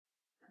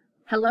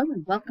Hello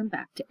and welcome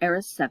back to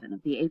Era 7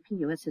 of the AP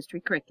US History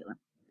curriculum.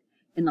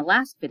 In the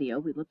last video,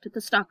 we looked at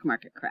the stock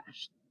market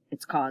crash,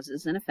 its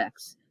causes and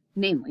effects,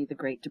 namely the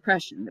Great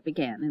Depression that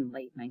began in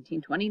late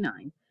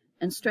 1929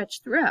 and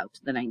stretched throughout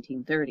the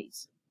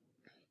 1930s.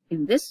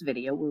 In this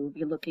video, we will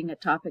be looking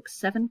at topic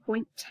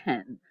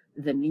 7.10,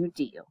 the New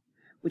Deal,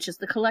 which is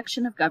the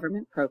collection of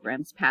government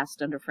programs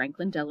passed under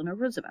Franklin Delano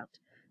Roosevelt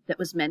that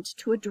was meant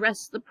to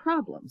address the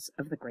problems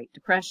of the Great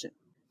Depression.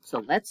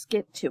 So let's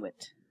get to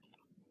it.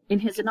 In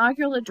his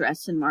inaugural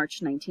address in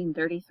March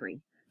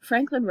 1933,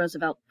 Franklin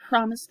Roosevelt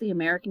promised the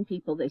American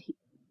people that he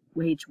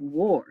would wage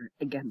war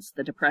against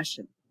the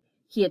Depression.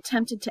 He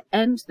attempted to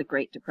end the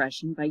Great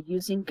Depression by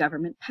using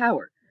government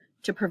power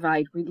to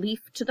provide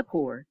relief to the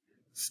poor,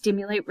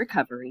 stimulate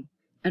recovery,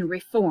 and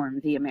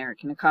reform the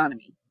American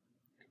economy.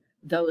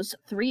 Those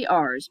 3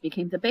 R's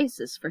became the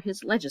basis for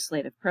his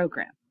legislative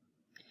program.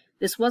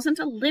 This wasn't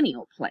a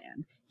lineal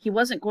plan. He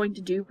wasn't going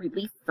to do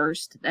relief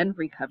first, then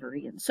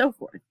recovery, and so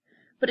forth,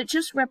 but it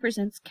just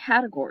represents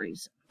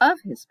categories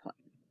of his plan.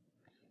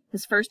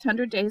 His first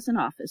 100 days in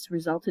office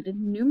resulted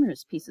in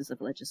numerous pieces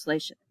of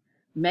legislation,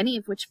 many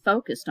of which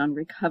focused on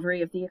recovery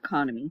of the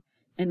economy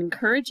and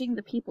encouraging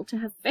the people to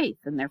have faith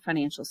in their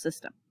financial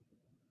system.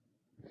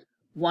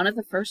 One of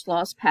the first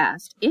laws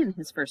passed in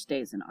his first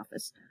days in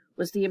office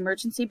was the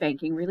Emergency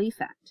Banking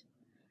Relief Act.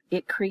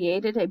 It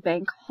created a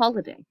bank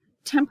holiday,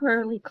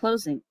 temporarily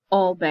closing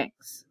all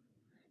banks.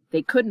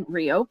 They couldn't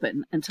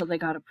reopen until they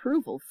got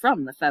approval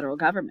from the federal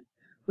government,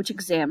 which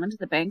examined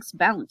the bank's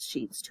balance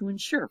sheets to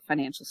ensure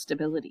financial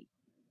stability.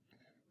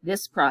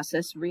 This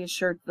process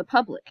reassured the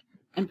public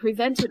and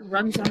prevented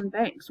runs on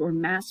banks or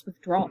mass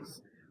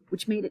withdrawals,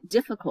 which made it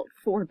difficult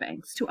for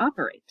banks to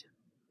operate.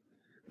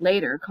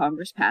 Later,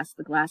 Congress passed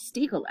the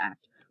Glass-Steagall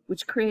Act,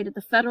 which created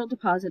the Federal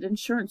Deposit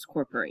Insurance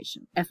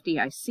Corporation,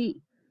 FDIC,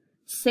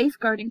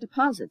 safeguarding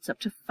deposits up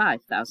to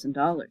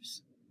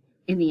 $5,000.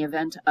 In the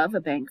event of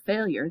a bank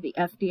failure, the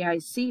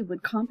FDIC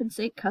would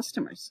compensate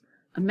customers,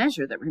 a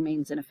measure that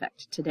remains in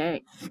effect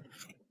today.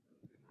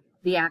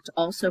 The act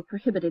also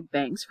prohibited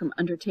banks from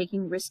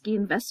undertaking risky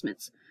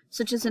investments,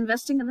 such as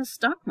investing in the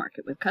stock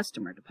market with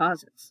customer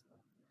deposits.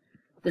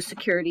 The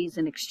Securities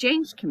and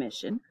Exchange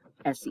Commission,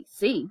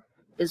 SEC,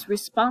 is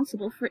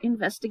responsible for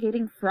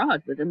investigating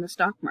fraud within the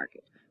stock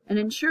market and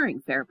ensuring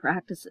fair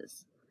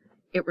practices.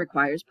 It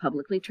requires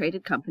publicly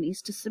traded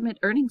companies to submit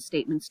earnings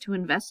statements to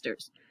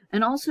investors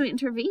and also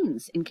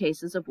intervenes in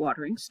cases of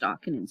watering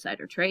stock and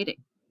insider trading.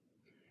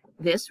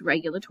 This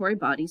regulatory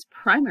body's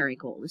primary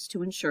goal is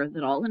to ensure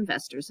that all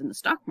investors in the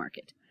stock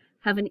market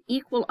have an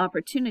equal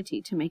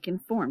opportunity to make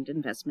informed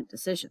investment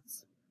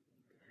decisions.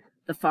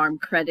 The Farm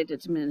Credit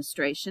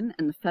Administration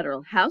and the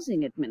Federal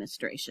Housing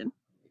Administration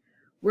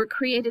were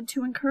created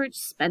to encourage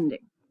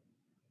spending.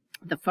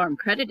 The Farm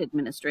Credit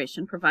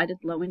Administration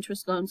provided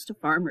low-interest loans to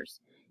farmers,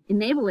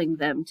 enabling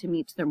them to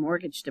meet their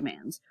mortgage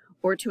demands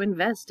or to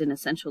invest in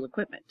essential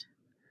equipment.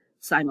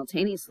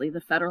 Simultaneously,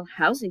 the Federal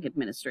Housing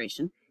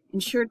Administration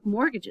insured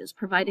mortgages,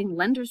 providing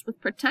lenders with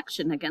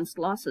protection against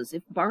losses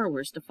if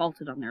borrowers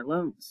defaulted on their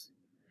loans.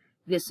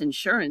 This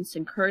insurance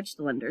encouraged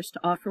lenders to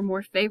offer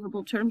more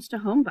favorable terms to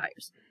home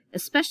buyers,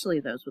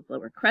 especially those with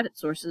lower credit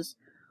sources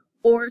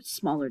or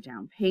smaller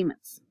down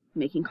payments,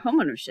 making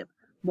homeownership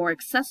more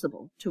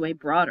accessible to a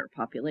broader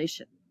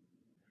population.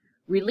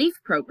 Relief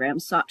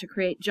programs sought to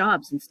create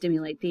jobs and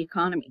stimulate the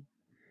economy.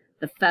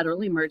 The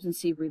Federal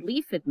Emergency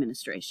Relief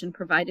Administration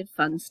provided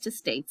funds to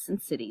states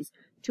and cities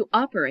to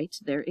operate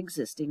their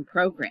existing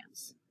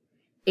programs.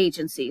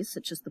 Agencies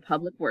such as the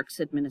Public Works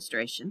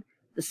Administration,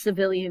 the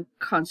Civilian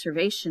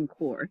Conservation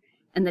Corps,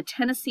 and the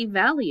Tennessee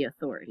Valley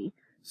Authority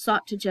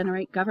sought to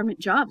generate government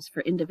jobs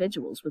for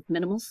individuals with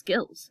minimal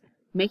skills,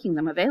 making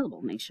them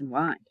available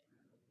nationwide.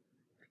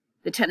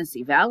 The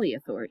Tennessee Valley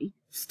Authority,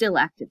 still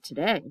active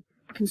today,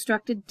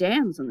 constructed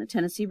dams on the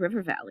Tennessee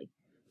River Valley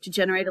to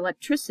generate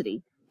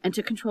electricity and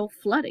to control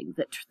flooding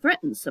that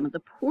threatens some of the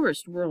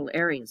poorest rural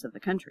areas of the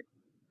country.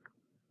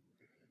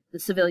 The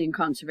Civilian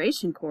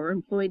Conservation Corps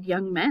employed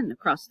young men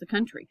across the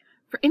country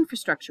for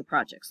infrastructure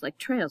projects like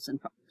trails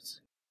and parks.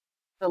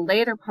 The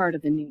later part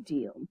of the New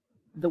Deal,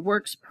 the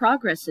Works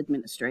Progress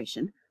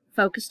Administration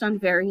focused on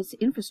various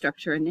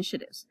infrastructure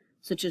initiatives,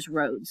 such as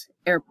roads,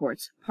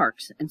 airports,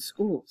 parks, and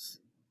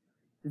schools.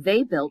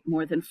 They built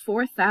more than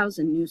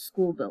 4,000 new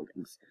school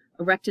buildings,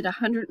 erected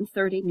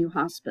 130 new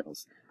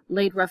hospitals,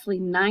 laid roughly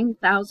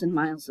 9,000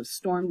 miles of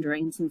storm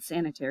drains and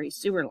sanitary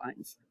sewer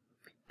lines,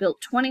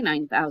 built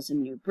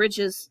 29,000 new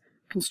bridges,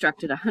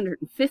 constructed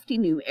 150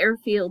 new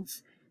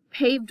airfields,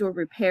 paved or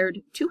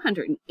repaired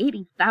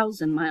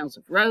 280,000 miles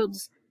of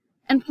roads,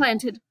 and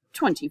planted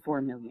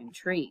 24 million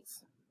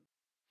trees.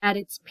 At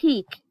its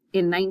peak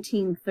in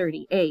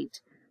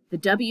 1938, the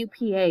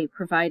WPA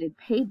provided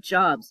paid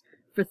jobs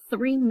for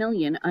 3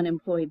 million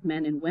unemployed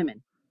men and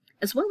women,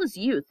 as well as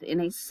youth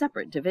in a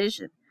separate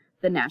division,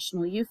 the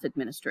National Youth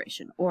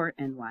Administration, or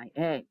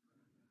NYA.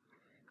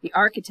 The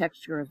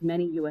architecture of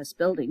many U.S.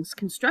 buildings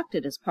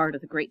constructed as part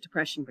of the Great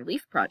Depression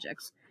relief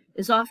projects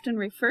is often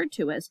referred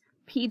to as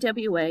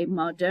PWA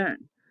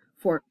Moderne,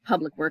 for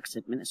Public Works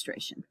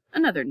Administration,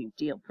 another New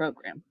Deal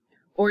program,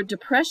 or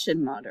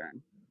Depression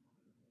Modern.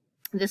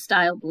 This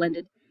style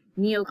blended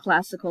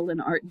neoclassical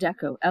and Art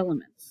Deco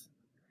elements.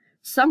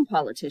 Some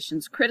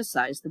politicians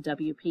criticized the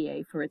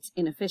WPA for its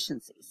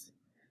inefficiencies.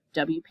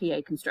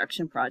 WPA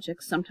construction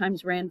projects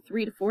sometimes ran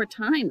 3 to 4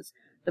 times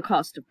the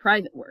cost of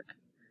private work,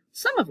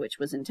 some of which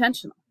was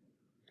intentional.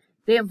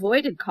 They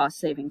avoided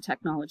cost-saving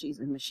technologies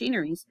and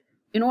machineries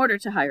in order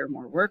to hire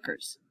more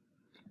workers.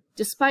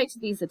 Despite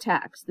these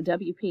attacks, the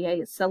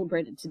WPA is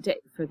celebrated today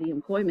for the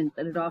employment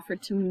that it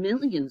offered to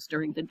millions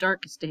during the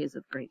darkest days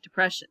of the Great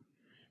Depression,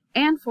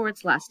 and for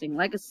its lasting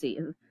legacy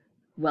of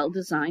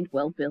well-designed,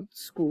 well-built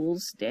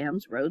schools,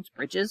 dams, roads,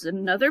 bridges,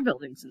 and other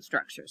buildings and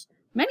structures,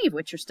 many of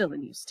which are still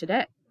in use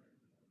today.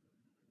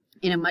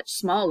 In a much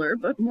smaller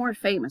but more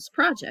famous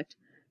project,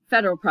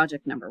 Federal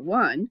Project No.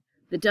 1,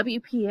 the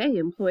WPA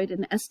employed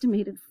an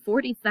estimated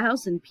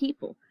 40,000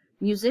 people,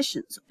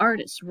 musicians,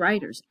 artists,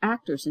 writers,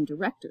 actors, and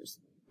directors,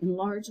 in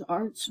large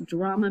arts,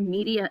 drama,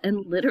 media,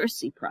 and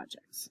literacy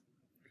projects.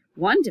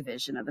 One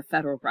division of the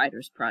Federal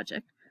Writers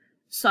Project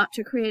sought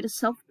to create a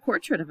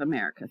self-portrait of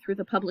America through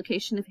the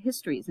publication of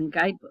histories and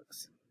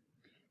guidebooks.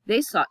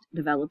 They sought to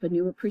develop a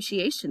new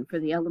appreciation for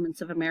the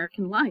elements of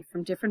American life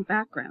from different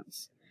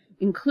backgrounds,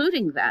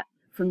 including that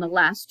from the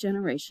last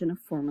generation of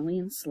formerly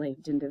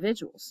enslaved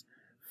individuals,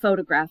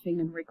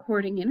 photographing and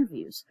recording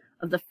interviews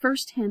of the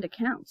first-hand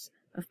accounts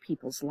of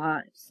people's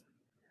lives.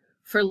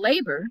 For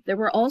labor, there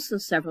were also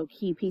several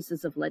key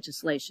pieces of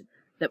legislation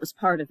that was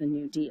part of the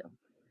New Deal.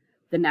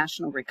 The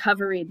National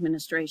Recovery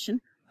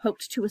Administration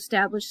hoped to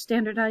establish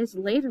standardized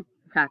labor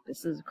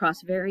practices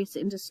across various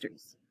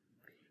industries.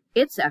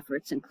 Its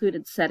efforts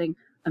included setting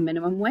a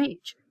minimum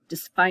wage,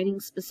 defining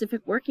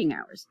specific working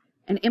hours,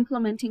 and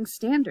implementing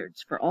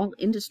standards for all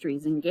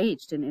industries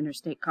engaged in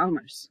interstate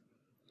commerce.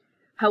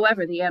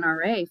 However, the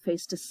NRA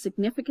faced a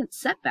significant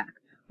setback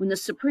when the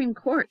Supreme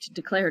Court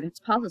declared its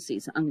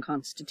policies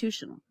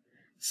unconstitutional,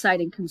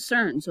 citing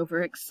concerns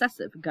over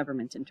excessive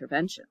government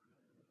intervention.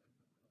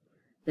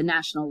 The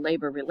National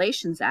Labor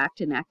Relations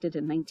Act, enacted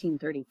in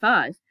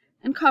 1935,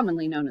 and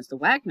commonly known as the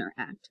Wagner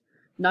Act,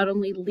 not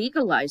only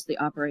legalized the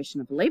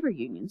operation of labor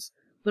unions,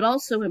 but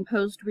also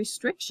imposed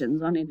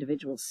restrictions on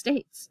individual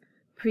states,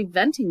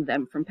 preventing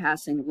them from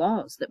passing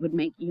laws that would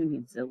make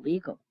unions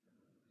illegal.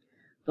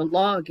 The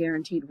law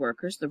guaranteed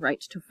workers the right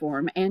to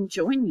form and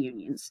join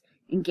unions,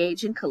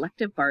 engage in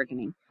collective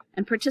bargaining,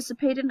 and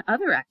participate in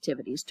other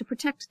activities to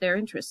protect their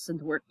interests in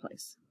the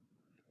workplace.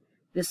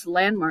 This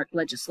landmark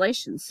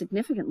legislation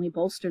significantly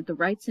bolstered the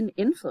rights and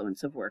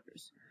influence of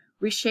workers,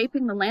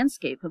 reshaping the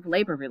landscape of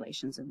labor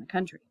relations in the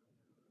country.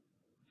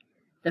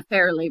 The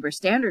Fair Labor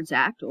Standards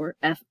Act, or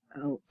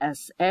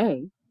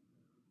FLSA,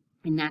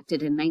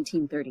 enacted in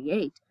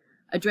 1938,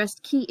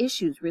 addressed key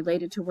issues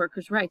related to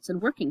workers' rights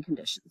and working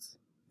conditions.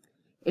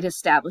 It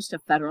established a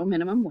federal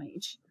minimum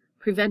wage,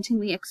 preventing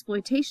the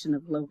exploitation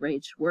of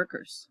low-wage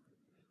workers.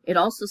 It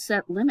also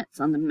set limits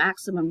on the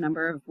maximum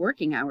number of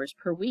working hours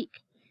per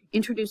week,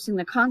 introducing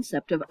the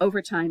concept of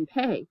overtime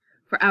pay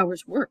for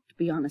hours worked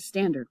beyond a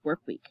standard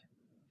work week.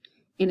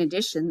 In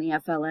addition, the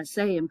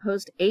FLSA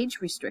imposed age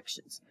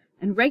restrictions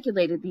and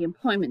regulated the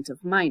employment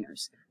of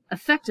minors,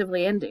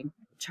 effectively ending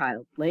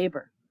child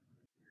labor.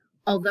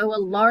 Although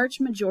a large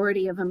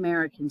majority of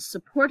Americans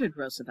supported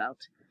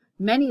Roosevelt,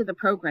 many of the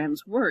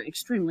programs were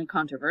extremely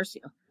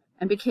controversial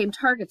and became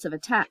targets of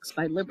attacks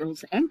by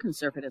liberals and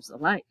conservatives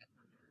alike.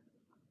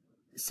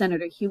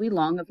 Senator Huey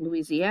Long of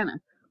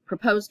Louisiana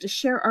proposed a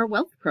Share Our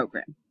Wealth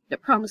program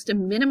that promised a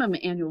minimum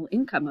annual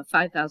income of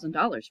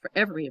 $5,000 for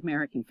every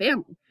American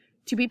family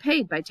to be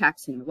paid by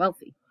taxing the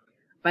wealthy.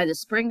 By the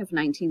spring of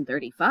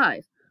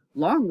 1935,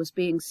 Long was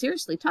being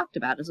seriously talked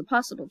about as a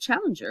possible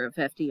challenger of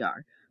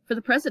FDR for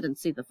the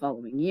presidency the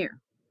following year,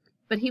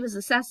 but he was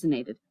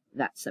assassinated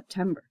that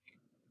September.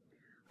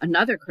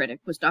 Another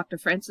critic was Dr.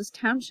 Francis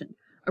Townshend,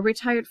 a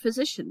retired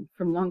physician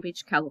from Long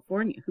Beach,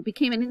 California, who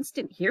became an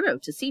instant hero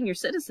to senior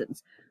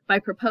citizens by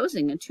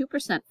proposing a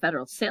 2%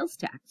 federal sales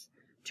tax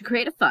to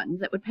create a fund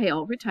that would pay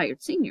all retired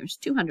seniors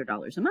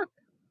 $200 a month.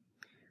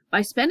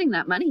 By spending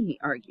that money, he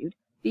argued,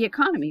 the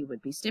economy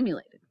would be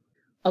stimulated.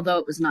 Although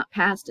it was not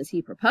passed as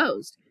he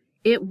proposed,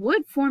 it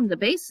would form the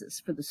basis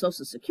for the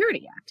Social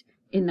Security Act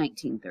in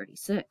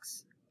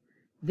 1936.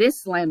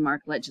 This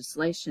landmark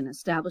legislation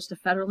established a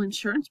federal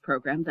insurance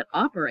program that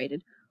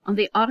operated on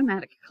the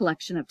automatic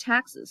collection of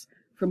taxes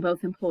from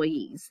both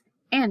employees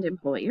and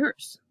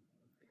employers.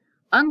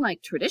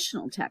 Unlike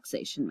traditional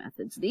taxation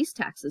methods, these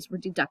taxes were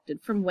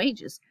deducted from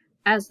wages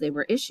as they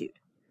were issued,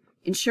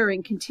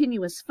 ensuring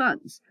continuous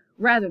funds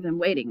rather than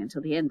waiting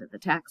until the end of the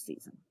tax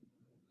season.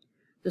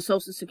 The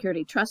Social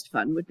Security Trust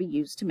Fund would be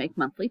used to make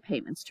monthly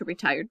payments to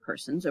retired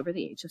persons over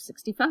the age of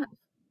 65.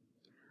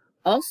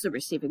 Also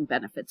receiving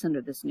benefits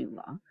under this new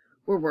law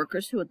were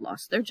workers who had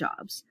lost their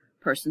jobs,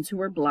 persons who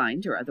were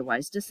blind or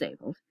otherwise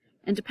disabled,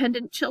 and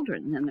dependent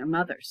children and their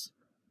mothers.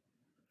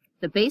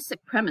 The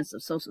basic premise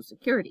of Social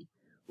Security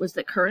was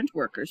that current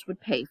workers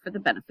would pay for the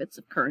benefits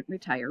of current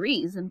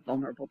retirees and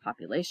vulnerable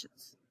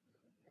populations.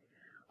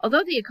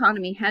 Although the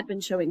economy had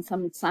been showing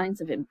some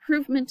signs of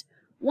improvement,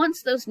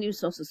 once those new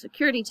Social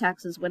Security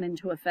taxes went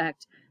into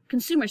effect,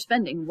 consumer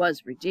spending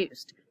was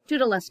reduced due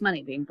to less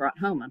money being brought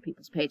home on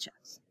people's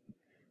paychecks.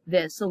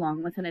 This,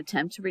 along with an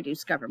attempt to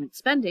reduce government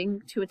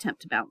spending to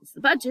attempt to balance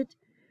the budget,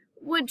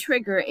 would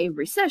trigger a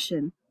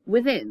recession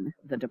within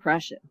the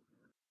Depression.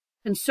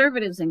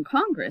 Conservatives in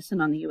Congress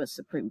and on the U.S.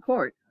 Supreme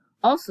Court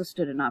also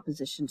stood in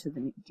opposition to the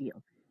New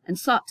Deal and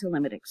sought to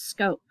limit its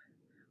scope.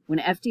 When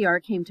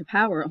FDR came to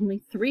power, only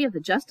 3 of the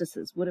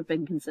justices would have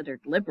been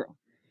considered liberal,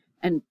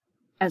 and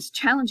as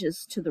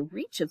challenges to the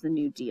reach of the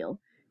New Deal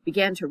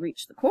began to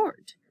reach the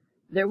court,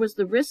 there was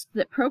the risk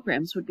that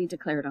programs would be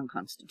declared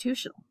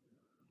unconstitutional.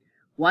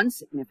 One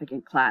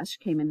significant clash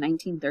came in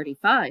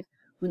 1935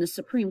 when the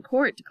Supreme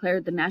Court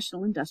declared the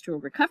National Industrial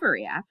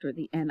Recovery Act, or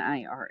the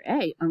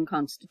NIRA,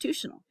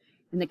 unconstitutional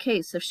in the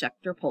case of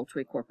Schechter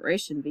Poultry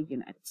Corporation v.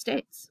 United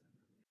States.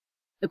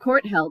 The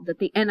court held that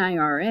the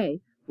NIRA,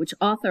 which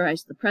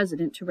authorized the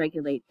president to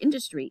regulate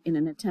industry in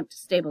an attempt to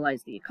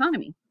stabilize the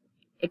economy,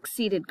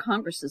 exceeded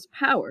Congress's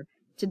power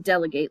to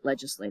delegate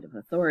legislative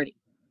authority.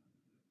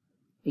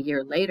 A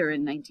year later,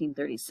 in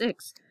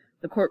 1936,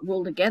 the court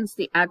ruled against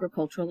the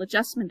Agricultural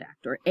Adjustment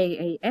Act, or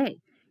AAA,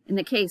 in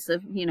the case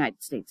of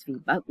United States v.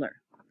 Butler.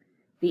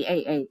 The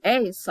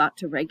AAA sought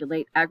to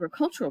regulate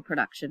agricultural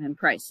production and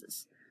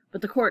prices,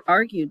 but the court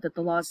argued that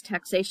the law's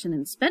taxation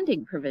and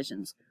spending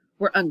provisions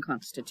were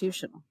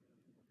unconstitutional.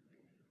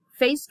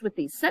 Faced with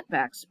these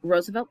setbacks,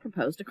 Roosevelt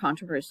proposed a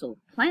controversial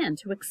plan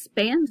to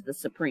expand the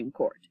Supreme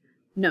Court,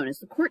 known as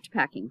the Court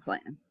Packing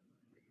Plan.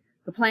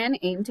 The plan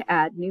aimed to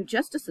add new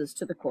justices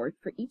to the court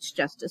for each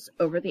justice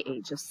over the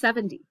age of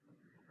 70,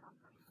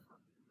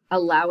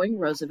 allowing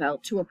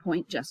Roosevelt to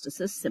appoint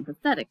justices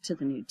sympathetic to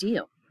the New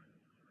Deal.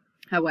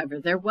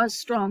 However, there was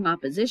strong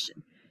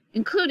opposition,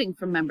 including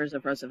from members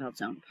of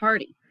Roosevelt's own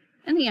party,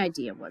 and the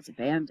idea was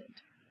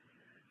abandoned.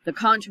 The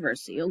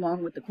controversy,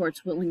 along with the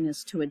court's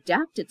willingness to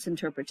adapt its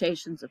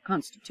interpretations of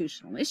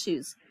constitutional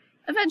issues,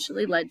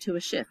 eventually led to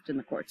a shift in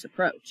the court's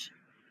approach.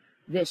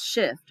 This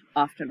shift,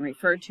 often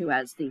referred to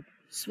as the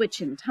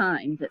switch in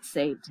time that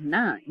saved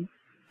 9,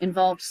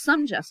 involved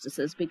some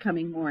justices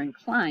becoming more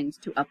inclined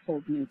to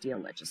uphold New Deal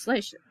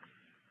legislation.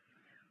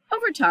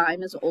 Over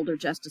time, as older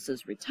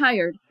justices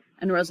retired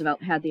and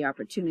Roosevelt had the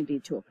opportunity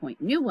to appoint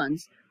new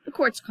ones, the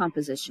court's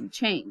composition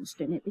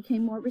changed and it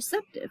became more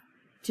receptive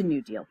to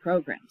New Deal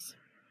programs.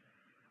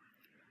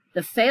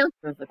 The failure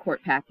of the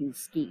court packing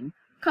scheme,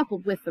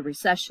 coupled with the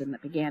recession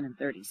that began in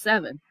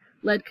 1937,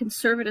 led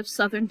conservative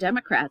Southern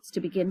Democrats to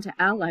begin to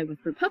ally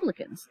with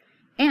Republicans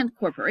and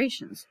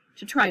corporations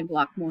to try and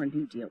block more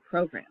New Deal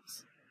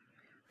programs.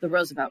 The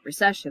Roosevelt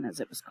recession, as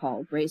it was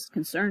called, raised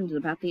concerns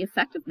about the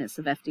effectiveness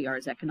of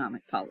FDR's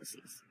economic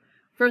policies,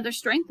 further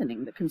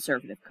strengthening the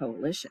conservative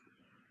coalition.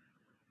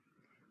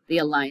 The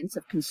alliance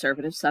of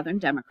conservative Southern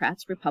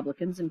Democrats,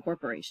 Republicans, and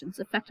corporations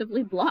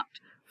effectively blocked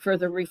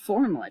further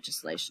reform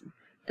legislation,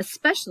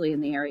 especially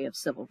in the area of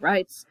civil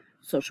rights,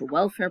 social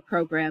welfare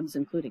programs,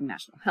 including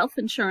national health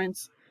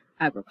insurance,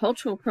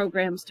 agricultural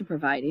programs to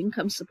provide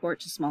income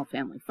support to small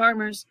family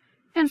farmers,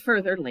 and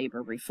further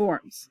labor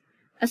reforms,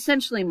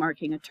 essentially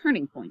marking a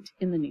turning point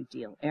in the New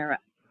Deal era.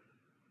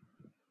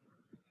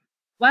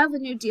 While the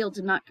New Deal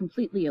did not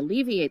completely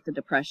alleviate the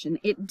Depression,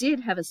 it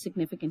did have a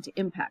significant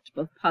impact,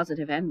 both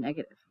positive and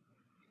negative.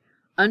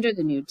 Under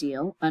the New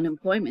Deal,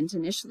 unemployment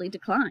initially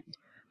declined,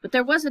 but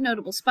there was a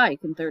notable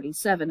spike in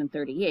 1937 and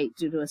 1938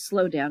 due to a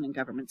slowdown in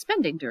government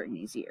spending during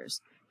these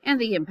years and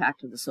the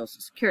impact of the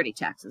Social Security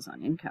taxes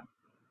on income.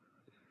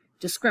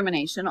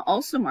 Discrimination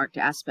also marked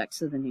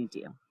aspects of the New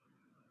Deal.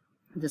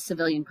 The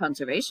Civilian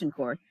Conservation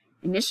Corps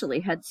initially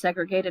had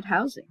segregated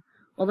housing,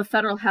 while the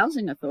Federal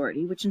Housing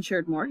Authority, which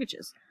insured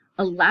mortgages,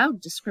 allowed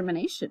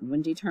discrimination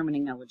when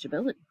determining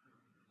eligibility.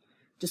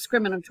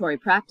 Discriminatory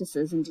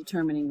practices in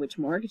determining which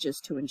mortgages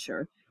to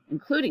insure,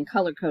 including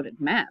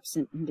color-coded maps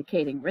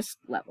indicating risk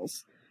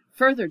levels,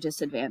 further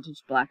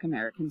disadvantaged Black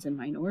Americans and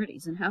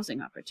minorities in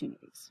housing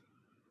opportunities.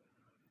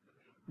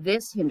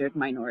 This hindered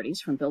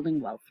minorities from building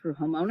wealth through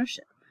home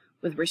ownership,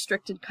 with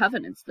restricted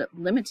covenants that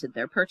limited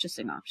their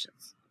purchasing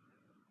options.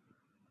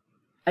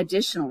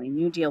 Additionally,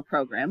 New Deal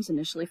programs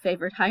initially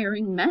favored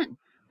hiring men,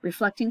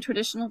 reflecting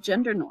traditional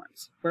gender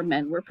norms, where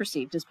men were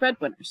perceived as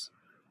breadwinners.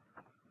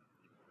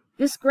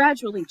 This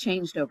gradually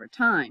changed over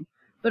time,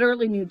 but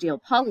early New Deal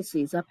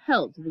policies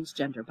upheld these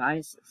gender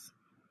biases.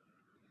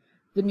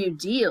 The New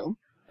Deal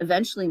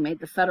eventually made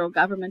the federal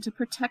government a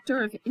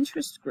protector of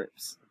interest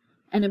groups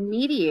and a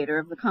mediator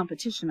of the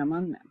competition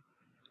among them.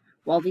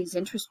 While these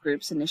interest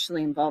groups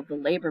initially involved the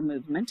labor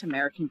movement,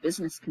 American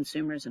business,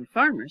 consumers, and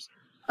farmers,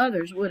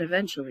 others would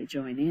eventually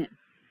join in.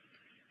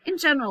 In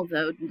general,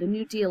 though, the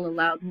New Deal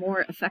allowed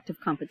more effective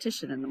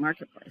competition in the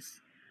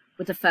marketplace,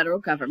 with the federal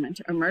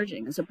government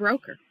emerging as a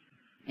broker.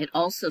 It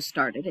also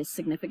started a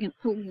significant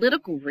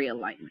political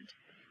realignment,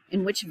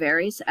 in which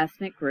various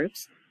ethnic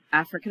groups,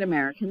 African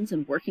Americans,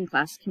 and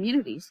working-class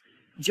communities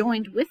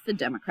joined with the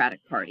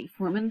Democratic Party,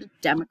 forming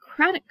a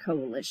Democratic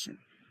coalition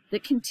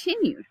that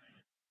continued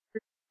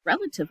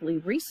relatively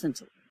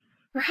recently.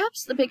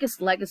 Perhaps the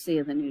biggest legacy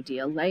of the New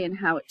Deal lay in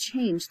how it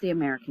changed the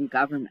American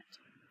government.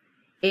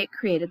 It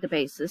created the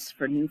basis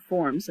for new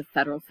forms of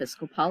federal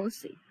fiscal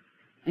policy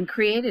and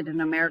created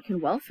an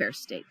American welfare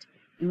state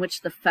in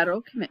which the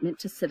federal commitment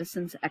to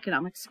citizens'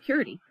 economic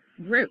security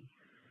grew.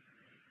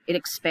 It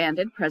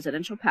expanded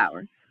presidential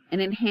power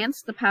and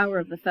enhanced the power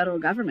of the federal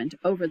government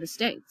over the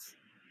states.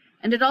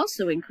 And it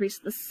also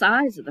increased the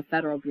size of the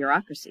federal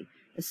bureaucracy,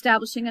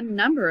 establishing a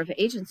number of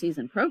agencies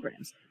and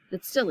programs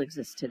that still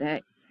exist today.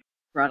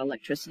 It brought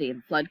electricity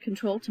and flood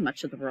control to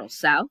much of the rural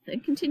South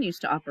and continues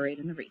to operate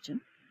in the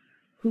region.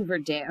 Hoover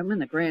Dam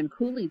and the Grand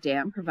Coulee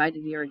Dam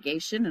provided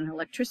irrigation and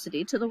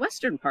electricity to the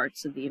western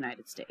parts of the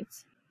United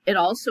States. It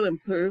also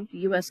improved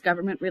U.S.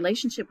 government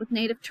relationship with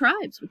native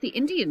tribes with the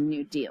Indian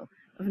New Deal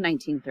of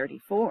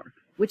 1934,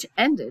 which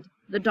ended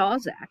the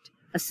Dawes Act,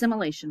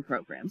 assimilation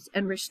programs,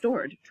 and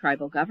restored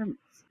tribal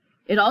governments.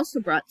 It also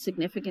brought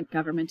significant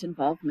government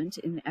involvement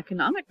in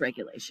economic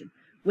regulation,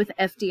 with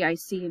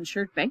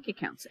FDIC-insured bank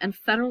accounts and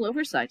federal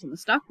oversight in the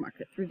stock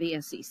market through the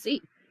SEC,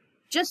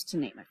 just to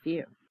name a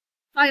few.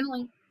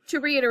 Finally, to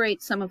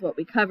reiterate some of what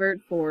we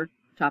covered for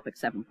Topic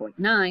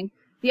 7.9,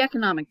 the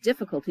economic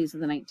difficulties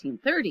of the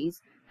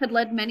 1930s had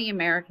led many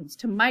Americans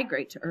to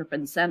migrate to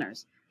urban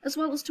centers, as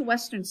well as to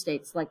western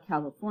states like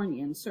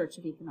California in search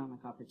of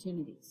economic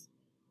opportunities.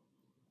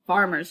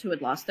 Farmers who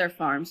had lost their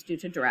farms due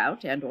to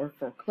drought and/or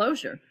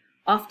foreclosure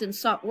often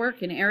sought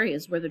work in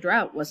areas where the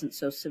drought wasn't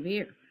so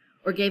severe,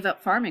 or gave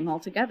up farming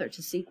altogether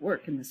to seek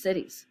work in the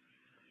cities.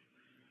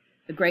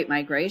 The Great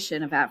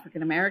Migration of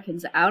African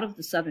Americans out of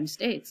the southern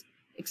states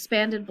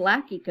expanded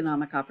Black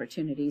economic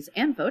opportunities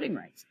and voting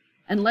rights,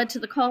 and led to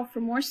the call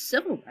for more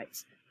civil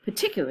rights,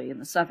 particularly in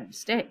the southern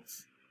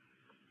states.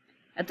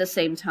 At the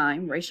same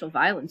time, racial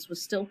violence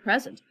was still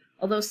present,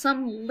 although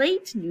some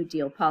late New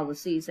Deal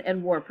policies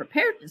and war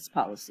preparedness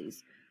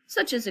policies,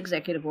 such as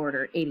Executive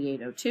Order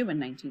 8802 in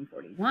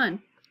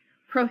 1941,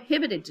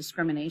 prohibited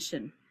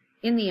discrimination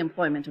in the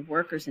employment of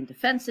workers in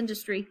defense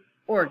industry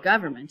or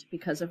government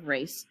because of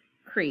race,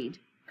 creed,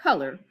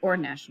 color, or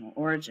national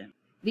origin.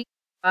 These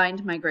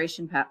combined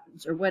migration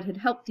patterns are what had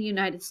helped the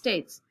United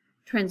States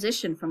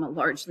transition from a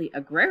largely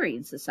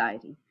agrarian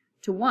society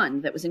to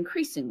one that was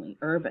increasingly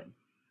urban.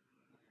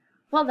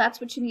 Well,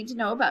 that's what you need to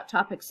know about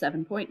Topic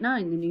 7.9,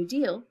 the New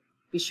Deal.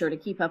 Be sure to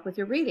keep up with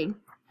your reading,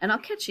 and I'll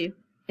catch you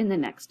in the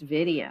next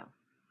video.